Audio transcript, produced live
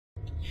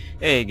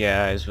Hey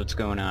guys, what's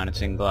going on?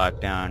 It's in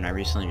Lockdown. I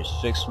recently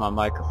just fixed my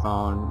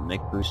microphone. Mic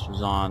boost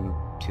was on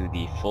to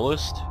the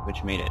fullest,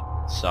 which made it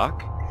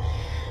suck.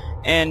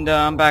 And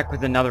I'm back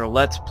with another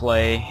Let's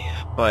Play,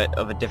 but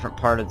of a different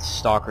part of the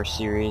S.T.A.L.K.E.R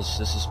series.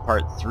 This is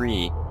part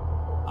 3.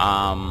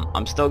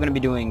 I'm still going to be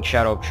doing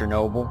Shadow of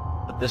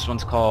Chernobyl, but this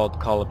one's called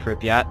Call of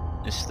Pripyat.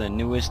 It's the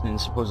newest and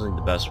supposedly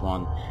the best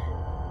one.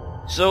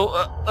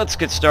 So let's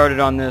get started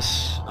on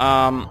this.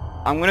 I'm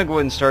going to go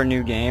ahead and start a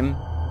new game.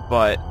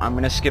 But I'm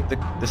going to skip the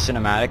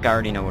cinematic. I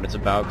already know what it's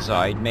about because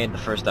I made the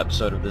first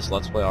episode of this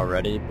Let's Play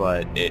already,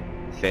 but it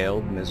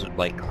failed,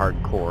 like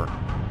hardcore.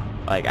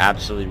 Like,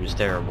 absolutely was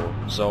terrible.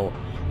 So,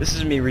 this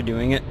is me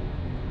redoing it.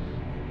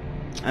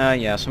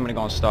 Yeah, so I'm going to go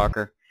on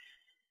Stalker.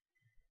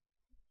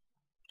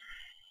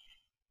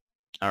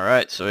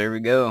 Alright, so here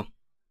we go.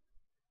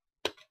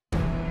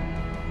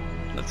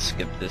 Let's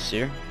skip this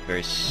here.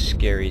 Very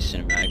scary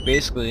cinematic.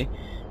 Basically,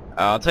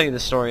 I'll tell you the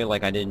story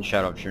like I did in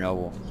Shadow of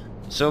Chernobyl.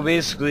 So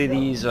basically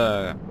these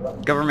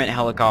government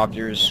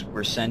helicopters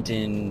were sent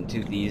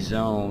into the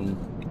zone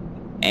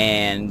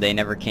and they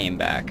never came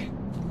back.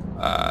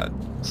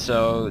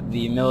 So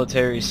the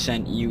military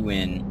sent you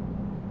in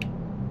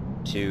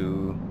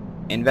to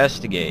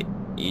investigate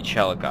each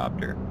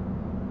helicopter.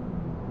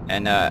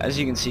 And as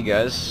you can see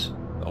guys,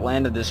 the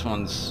land of this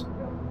one's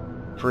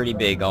pretty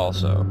big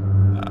also.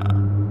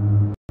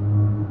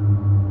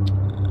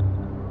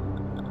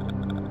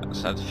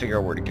 So I have to figure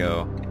out where to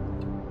go.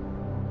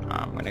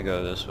 I'm gonna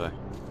go this way.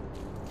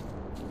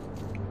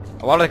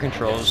 A lot of the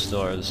controls still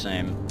are the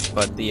same,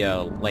 but the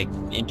like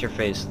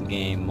interface of the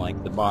game,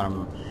 like the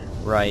bottom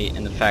right,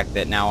 and the fact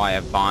that now I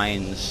have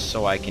vines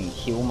so I can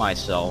heal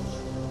myself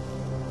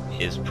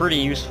is pretty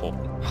useful.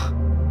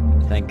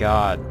 Thank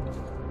God.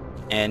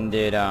 And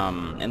it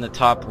in the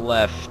top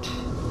left,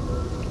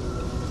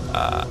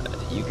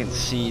 you can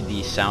see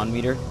the sound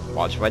meter.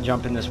 Watch, if I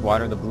jump in this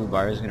water, the blue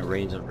bar is gonna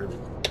raise up really.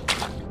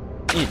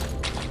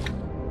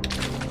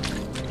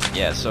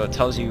 Yeah, so it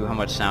tells you how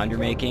much sound you're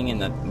making,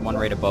 and the one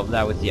right above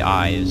that with the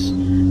eye is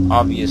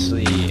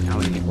obviously how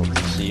many people can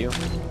see you.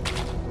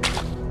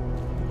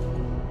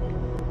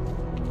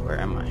 Where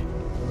am I?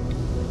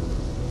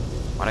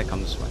 Why'd I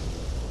come this way?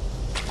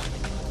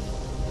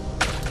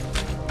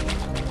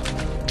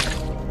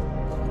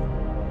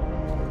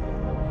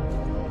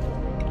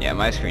 Yeah,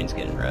 my screen's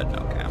getting red.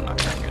 Okay, I'm not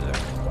going near there.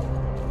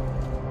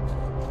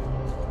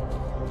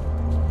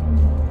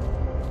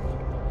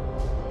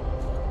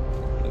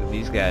 Look at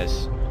these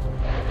guys.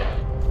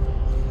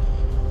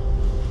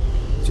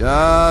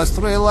 Just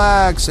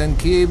relax and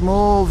keep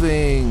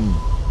moving.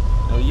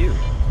 Oh, you.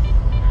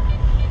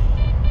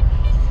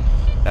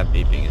 That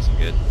beeping isn't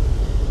good.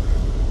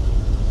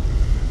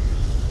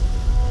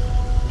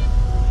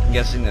 I'm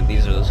guessing that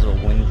these are those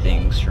little wind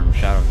things from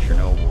Shadow of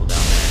Chernobyl down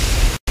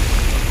there.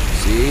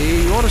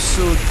 See, your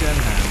suit can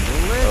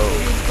handle it.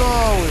 Keep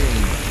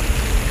going.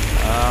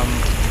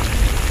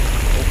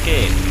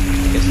 Okay. I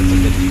guess it's a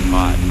bit too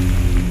hot.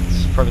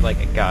 It's probably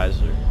like a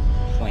geyser.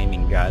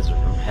 Flaming geyser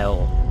from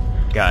hell.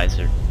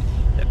 Geyser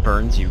that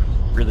burns you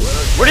really.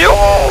 What are you?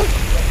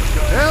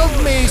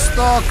 Help me,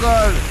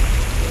 Stalker!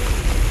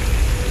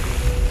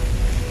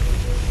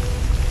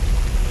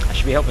 I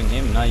should be helping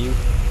him, not you.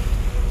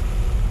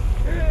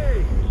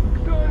 Hey,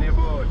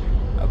 кто-нибудь?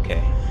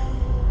 Okay.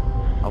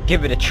 I'll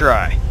give it a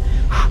try.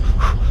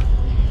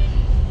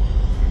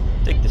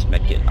 Take this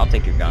medkit. I'll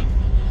take your gun.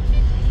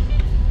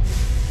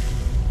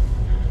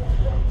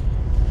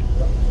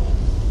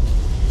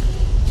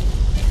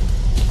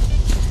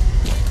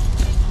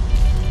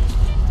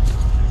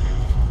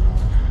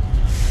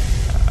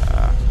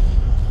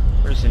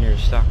 Where's the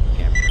nearest stock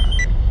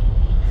campground?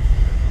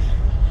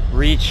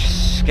 Reach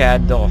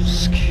S.T.A.L.K.E.R.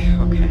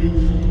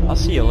 Okay. I'll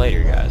see you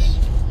later, guys.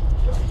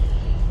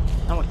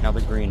 Oh, look, now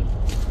the green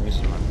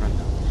is my friend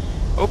now.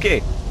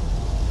 Okay.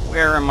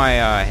 Where am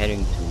I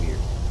heading to here?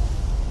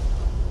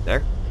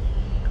 There?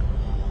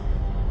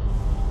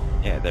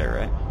 Yeah, there,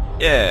 right?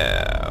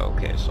 Yeah,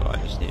 okay, so I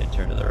just need to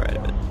turn to the right a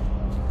bit.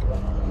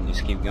 And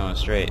just keep going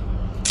straight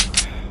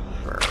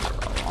for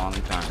a long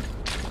time.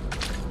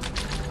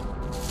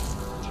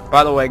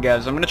 By the way,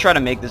 guys, I'm gonna try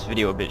to make this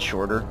video a bit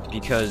shorter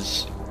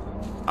because,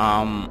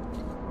 I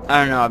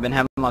don't know, I've been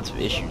having lots of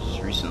issues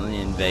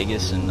recently in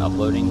Vegas and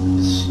uploading.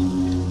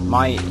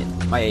 My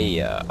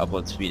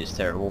upload speed is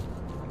terrible,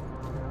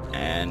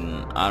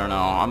 and I don't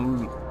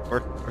know.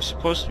 We're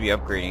supposed to be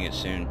upgrading it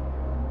soon,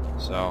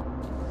 so.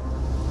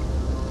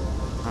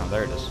 Oh,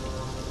 there it is.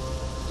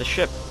 It's a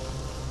ship.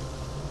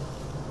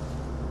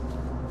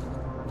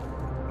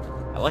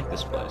 I like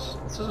this place.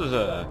 This is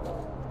a.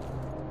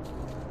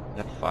 Is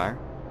that fire?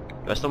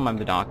 Do I still have my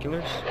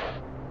binoculars?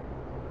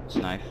 This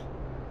knife.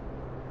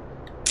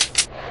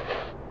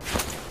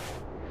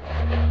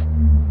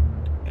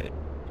 Okay.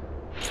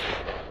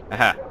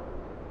 Aha!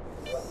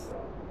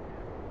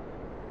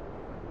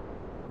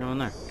 No one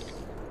there.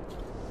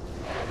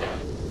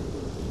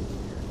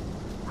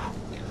 I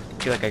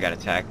feel like I got a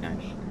tack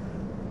knife.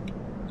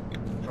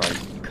 For all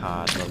you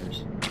COD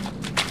lovers.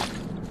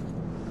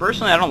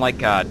 Personally, I don't like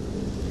COD.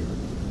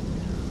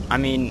 I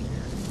mean,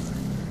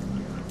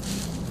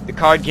 the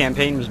COD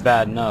campaign was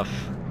bad enough.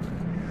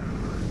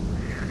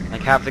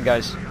 Like half the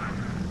guys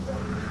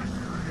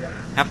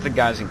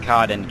in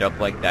COD ended up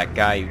like that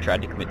guy who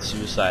tried to commit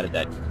suicide at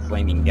that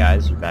flaming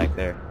geyser back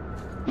there.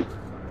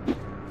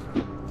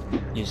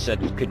 He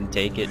said he couldn't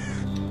take it.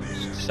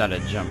 Just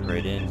decided to jump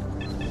right in.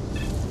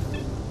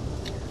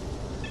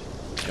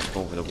 Jump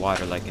over the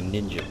water like a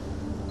ninja.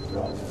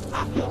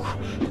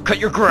 Cut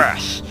your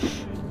grass!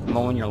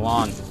 Mowing your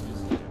lawn.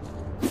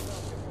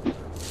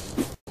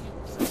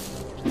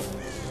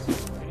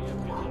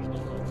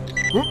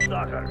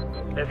 Stalker,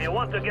 if you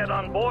want to get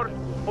on board,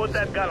 put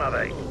that gun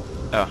away.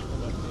 Oh.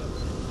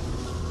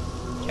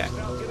 Okay.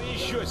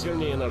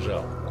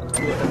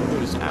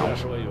 Ow.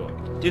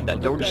 Dude,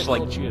 that door just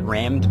like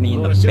rammed me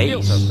in the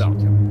face.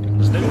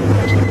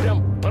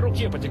 Прям по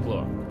руке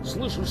потекло.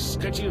 Слышу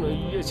скотину,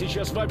 я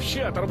сейчас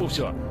вообще оторву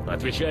все.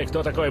 Отвечай,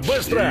 кто такой,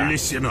 быстро!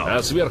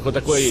 А сверху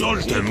такой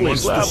сильный,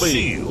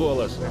 слабый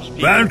голос.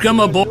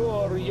 Welcome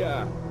aboard.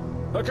 Я.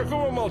 А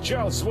какого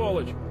молчал,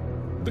 сволочь?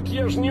 Так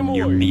я ж не мой.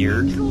 Your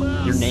beard?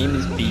 Your name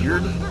is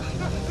Beard?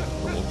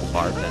 The local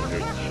bartender.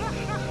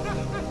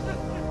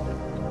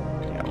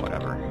 Yeah,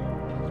 whatever.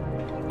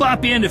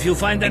 Pop in if you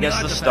find I any guess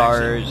the artifacts.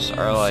 stars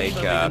are like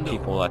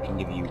people that can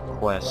give you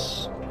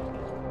quests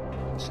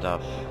and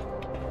stuff.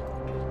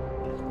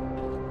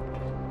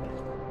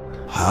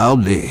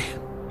 Howdy.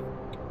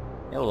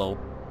 Hello.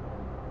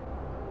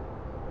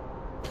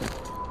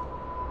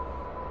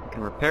 You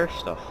can repair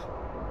stuff.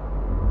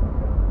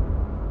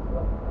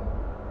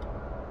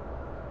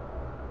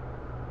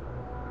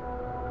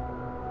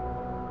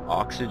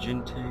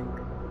 Oxygen tank.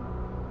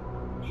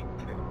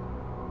 Okay.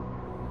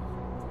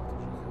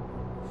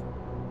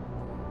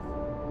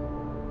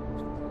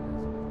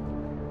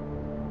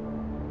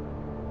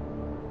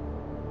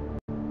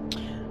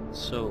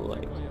 So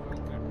like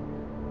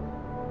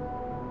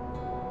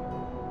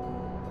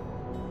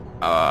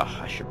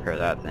I should repair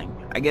that thing.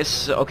 I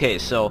guess okay,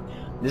 so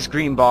this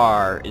green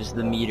bar is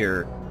the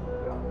meter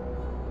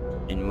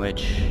in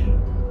which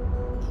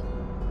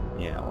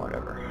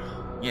whatever.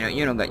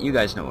 You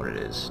guys know what it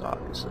is,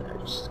 obviously. I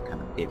just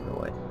kind of gave it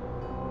away.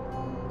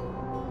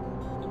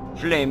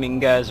 Flaming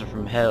geyser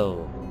from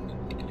hell.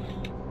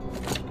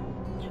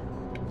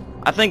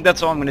 I think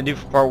that's all I'm gonna do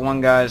for part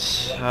 1,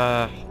 guys.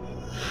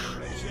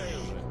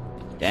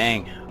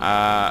 Dang.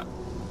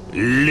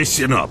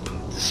 Listen up.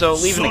 So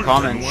leave in the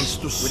comments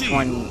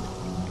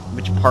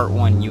which part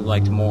 1 you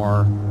liked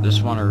more,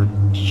 this one or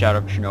Shadow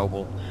of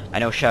Chernobyl. I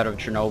know Shadow of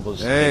Chernobyl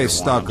is the Hey,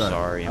 favorite one, I'm Stalker.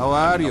 sorry. How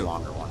are I'm you? the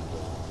longer one.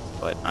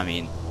 But I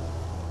mean,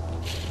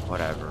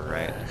 whatever,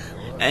 right?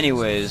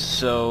 Anyways,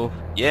 so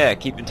yeah,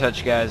 keep in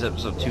touch, guys.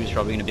 Episode 2 is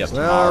probably gonna be up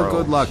tomorrow. Well,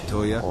 good luck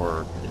to you.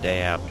 Or the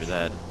day after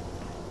that.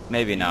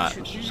 Maybe not.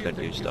 I'm just gonna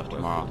do stuff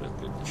tomorrow.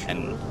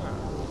 And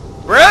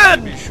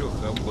Brad!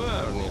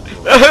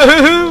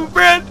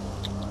 Brad!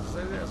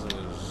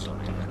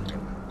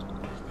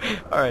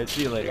 Alright,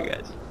 see you later,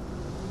 guys.